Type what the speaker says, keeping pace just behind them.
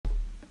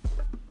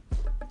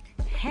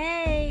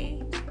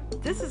Hey,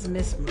 this is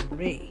Miss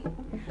Marie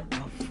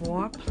of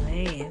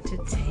Foreplay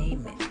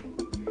Entertainment.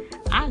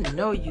 I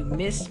know you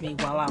missed me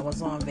while I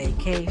was on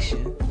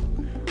vacation.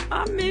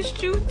 I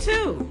missed you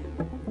too.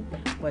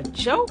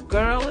 But your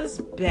girl is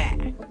back.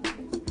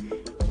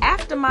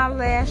 After my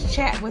last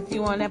chat with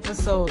you on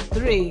episode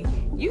 3,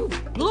 you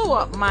blew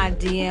up my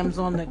DMs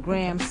on the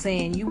gram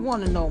saying you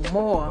want to know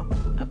more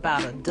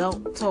about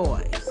adult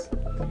toys,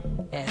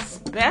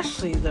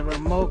 especially the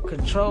remote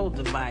control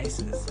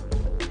devices.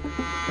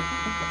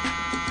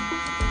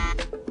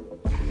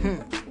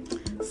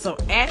 So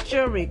at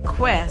your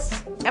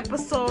request,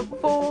 episode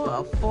 4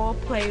 of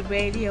Foreplay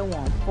Radio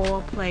on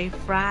Foreplay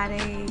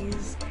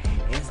Fridays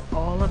is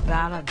all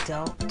about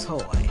adult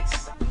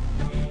toys.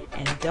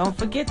 And don't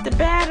forget the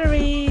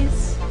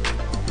batteries.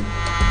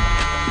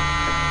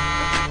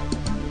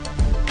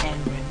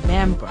 And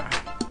remember,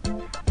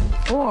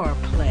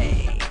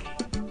 foreplay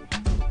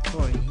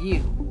for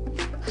you.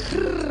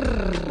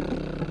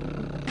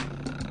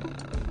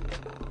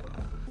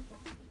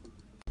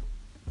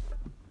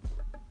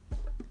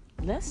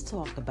 Let's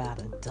talk about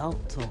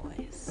adult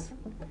toys.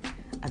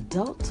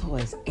 Adult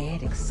toys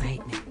add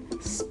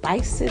excitement,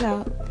 spice it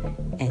up,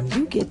 and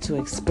you get to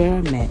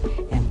experiment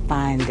and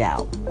find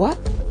out what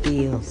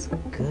feels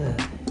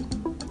good.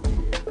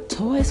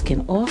 Toys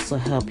can also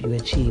help you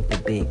achieve the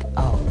big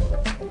O,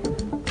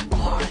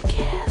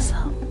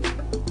 orgasm.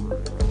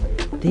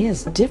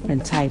 There's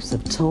different types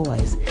of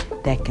toys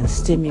that can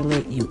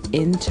stimulate you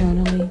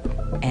internally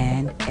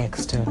and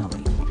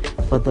externally,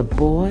 for the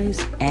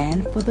boys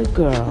and for the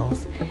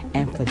girls,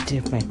 and for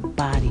different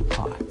body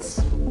parts.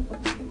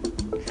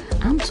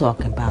 I'm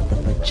talking about the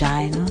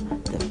vagina,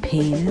 the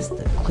penis,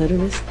 the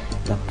clitoris,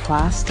 the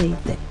prostate,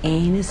 the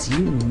anus,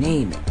 you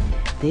name it.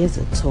 There's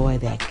a toy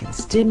that can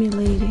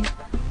stimulate it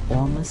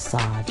or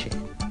massage it.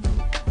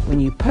 When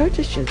you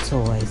purchase your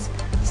toys,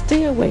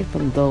 stay away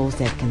from those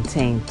that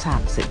contain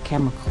toxic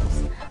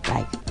chemicals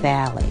like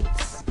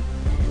phthalates.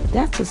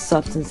 That's a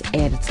substance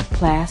added to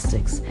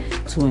plastics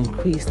to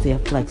increase their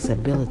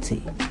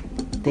flexibility.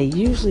 They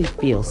usually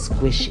feel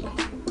squishy.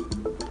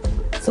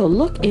 So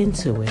look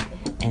into it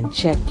and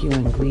check your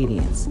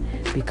ingredients,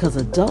 because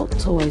adult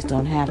toys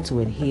don't have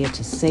to adhere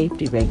to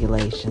safety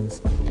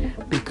regulations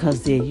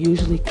because they're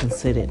usually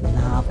considered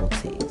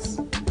novelties.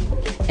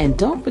 And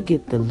don't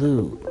forget the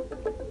lube.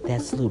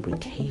 That's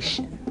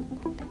lubrication.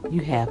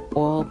 You have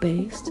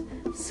oil-based,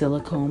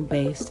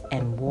 silicone-based,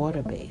 and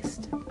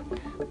water-based.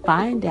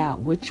 Find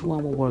out which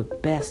one will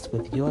work best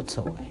with your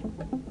toy.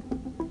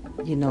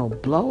 You know,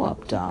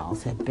 blow-up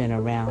dolls have been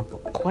around for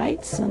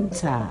quite some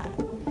time.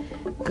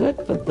 Good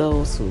for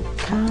those who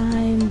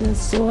kinda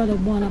sorta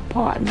want a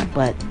partner,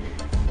 but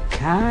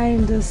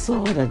kinda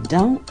sorta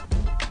don't.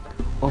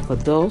 Or for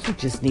those who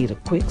just need a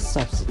quick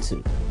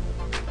substitute.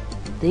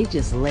 They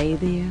just lay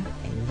there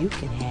and you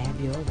can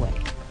have your way.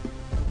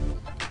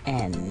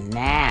 And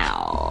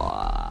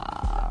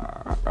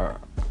now,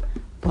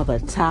 for the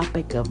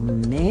topic of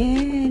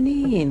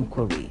many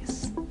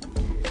inquiries,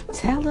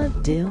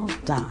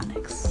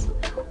 teledildonics,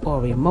 or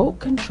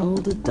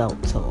remote-controlled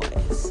adult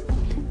toys.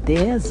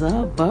 There's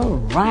a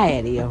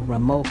variety of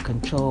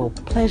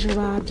remote-controlled pleasure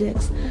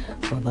objects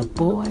for the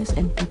boys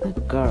and for the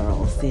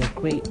girls. They're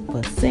great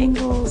for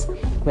singles,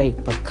 great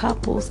for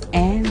couples,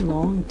 and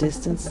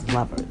long-distance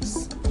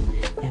lovers.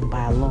 And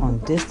by long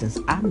distance,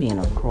 I mean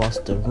across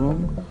the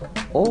room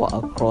or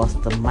across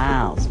the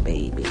miles,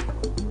 baby.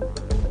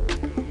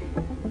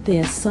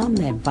 There's some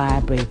that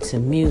vibrate to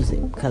music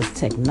because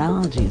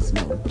technology is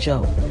no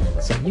joke.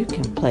 So you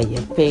can play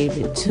your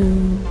favorite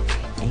tune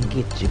and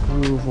get your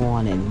groove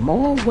on in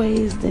more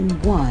ways than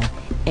one,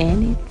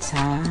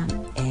 anytime,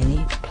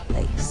 any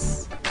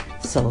place.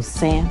 So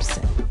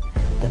Samson,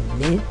 the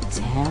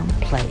Midtown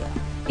player,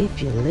 if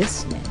you're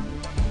listening,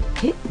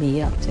 hit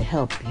me up to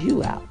help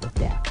you out with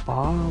that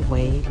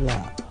faraway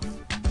love.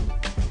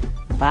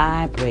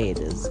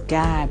 Vibrators,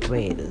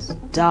 vibrators,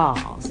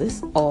 dolls,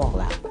 it's all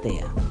out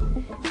there,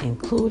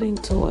 including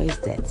toys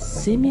that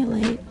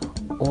simulate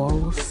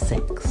oral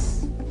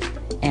sex.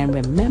 And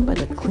remember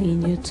to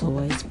clean your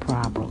toys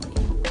properly.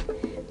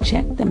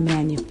 Check the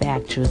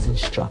manufacturer's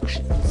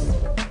instructions.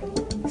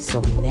 So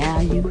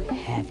now you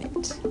have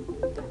it.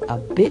 A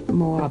bit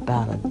more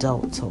about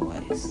adult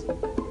toys.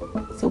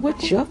 So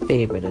what's your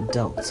favorite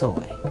adult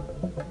toy?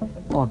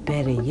 Or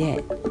better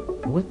yet,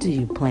 what do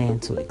you plan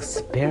to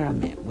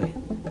experiment with?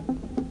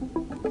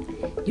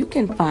 You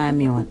can find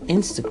me on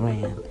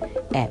Instagram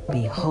at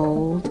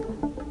Behold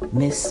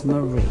Miss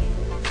Marie.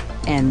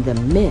 And the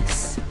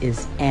Miss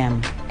is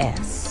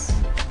MS.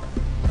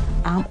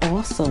 I'm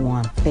also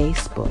on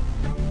Facebook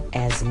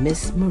as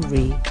Miss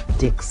Marie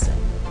Dixon.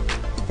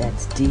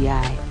 That's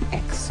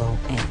Dixon.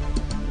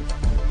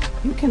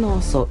 You can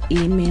also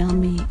email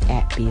me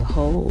at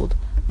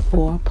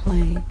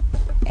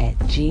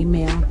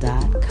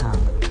beholdforeplay@gmail.com.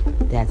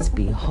 That's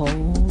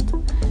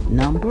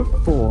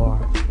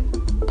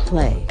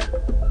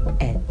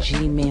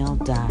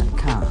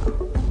behold4play@gmail.com.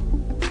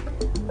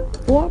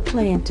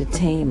 Foreplay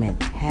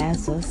Entertainment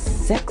has a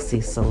sexy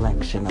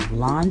selection of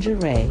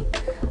lingerie,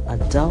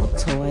 adult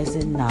toys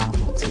and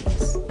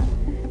novelties.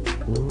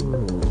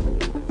 Ooh,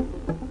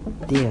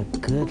 they're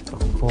good for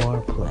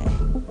foreplay.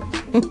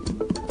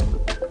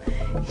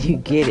 You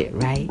get it,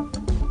 right?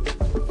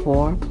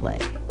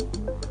 Foreplay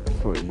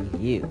for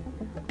you.